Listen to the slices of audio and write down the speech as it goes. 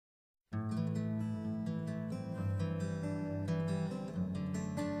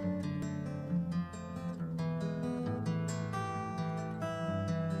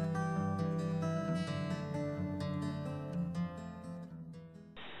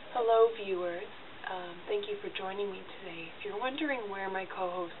Hello viewers, thank you for joining me today. If you're wondering where my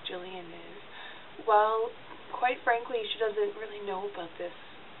co-host Jillian is, well, quite frankly, she doesn't really know about this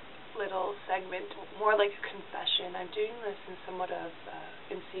little segment, more like a confession. I'm doing this in somewhat of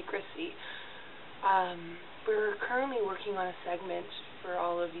in secrecy. We're currently working on a segment for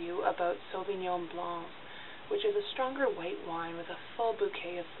all of you about Sauvignon Blanc, which is a stronger white wine with a full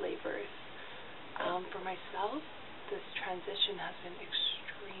bouquet of flavors. For myself, this transition has been extremely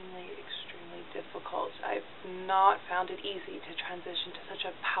difficult. I've not found it easy to transition to such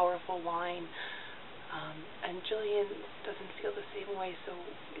a powerful wine, and Jillian doesn't feel the same way, so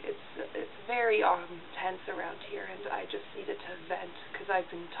it's very tense around here, and I just needed to vent because I've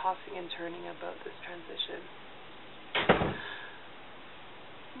been tossing and turning about this transition.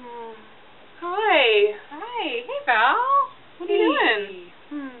 Hi. Hi. Hey, Val. What are you doing?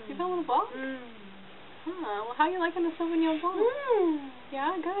 You feeling a block? Huh. Well, how are you liking the Sauvignon Blanc?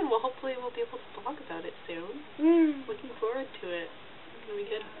 Yeah, good. Well, hopefully we'll be able to talk about it soon. Looking forward to it. It's going to be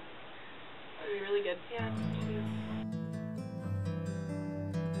good. It's going to be really good. Yeah, me too.